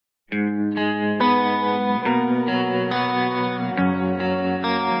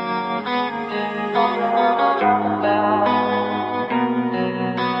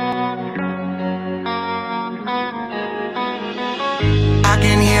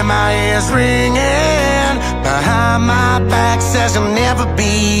my ears ringing, behind my back says you'll never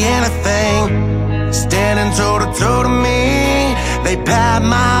be anything. Standing toe to toe to me, they pat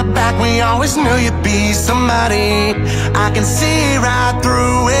my back. We always knew you'd be somebody. I can see right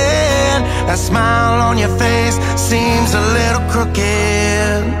through it. That smile on your face seems a little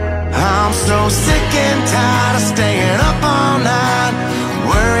crooked. I'm so sick and tired of staying up all night,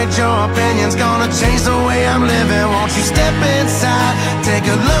 worried your opinion's gonna change the way I'm living. Won't you step inside, take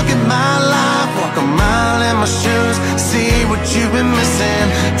a look at my life, walk a mile in my shoes, see what you've been missing.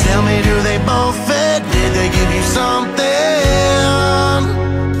 Tell me, do they both fit? Did they give you something,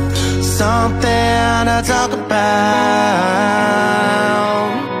 something to talk about?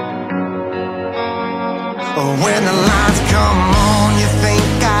 When the lights come on, you think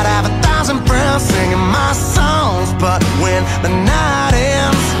I'd have 1,000 friends singing my songs, but when the night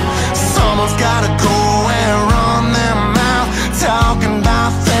ends, someone's gotta go and run their mouth, talking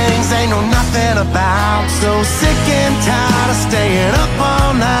about things they know nothing about. So sick and tired of staying up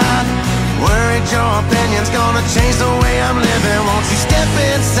all night, worried your opinion's gonna change the way I'm living. Won't you step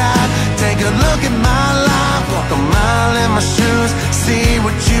inside, take a look at my life, walk a mile in my shoes, see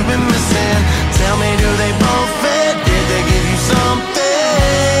what you've been missing. Tell me, do they both fit? Did they give you something,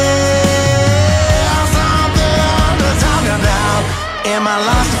 something to talk about? Am I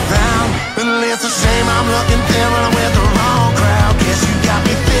lost or found? Well, it's a shame I'm looking thin when I'm with the wrong crowd. Guess you got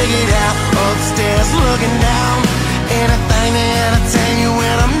me figured out, upstairs looking down. Anything to entertain you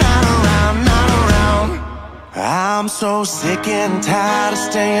when I'm not around, not around. I'm so sick and tired of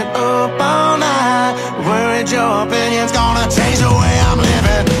staying up all night, worried your opinion's gonna change the way I'm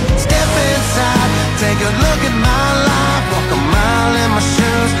living. Step inside, take a look at my life, walk a mile in my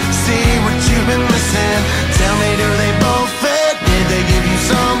shoes, see what you've been missing. Tell me, do they both fit? Did they give you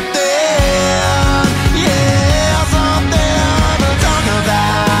something? Yeah, something to talk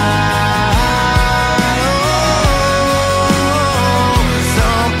about. Oh,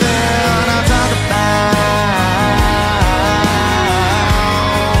 something to talk about.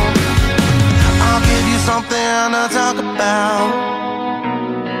 I'll give you something to talk about.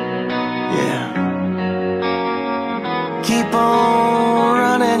 Yeah. Keep on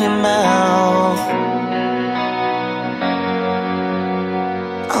running your mouth.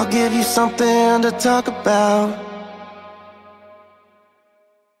 I'll give you something to talk about.